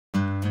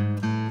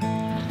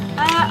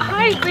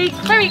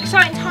very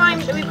exciting time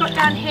that we've got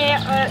down here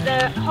at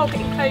the hog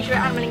enclosure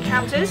at Animal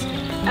Encounters.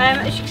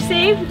 As you can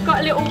see, we've got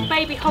a little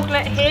baby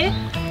hoglet here.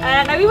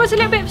 Now it was a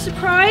little bit of a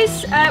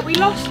surprise. We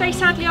lost very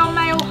sadly our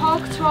male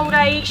hog to old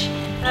age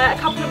a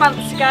couple of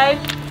months ago.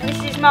 And this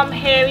is his mum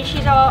here, and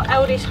she's our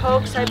eldest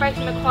hog, so both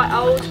of them are quite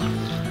old.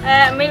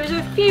 It was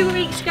a few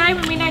weeks ago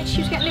when we noticed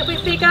she was getting a little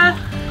bit bigger.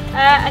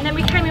 And then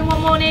we came in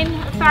one morning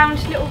and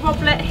found little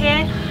Roblit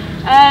here.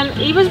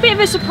 He was a bit of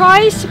a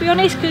surprise, to be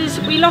honest, because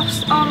we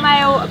lost our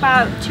male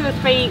about 2 or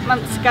 3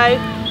 months ago,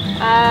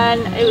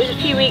 and it was a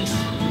few weeks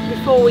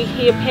before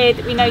he appeared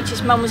that we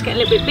noticed mum was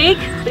getting a little bit big.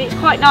 But it's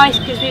quite nice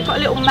because we've got a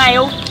little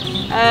male,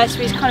 so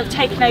he's kind of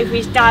taken over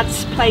his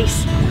dad's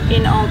place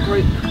in our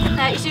group.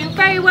 He's doing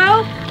very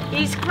well.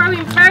 He's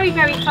growing very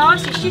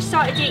fast. He's just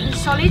started eating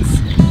solids,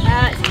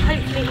 so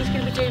hopefully he's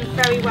going to be doing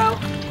very well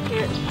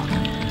here at the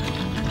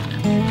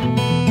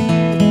park.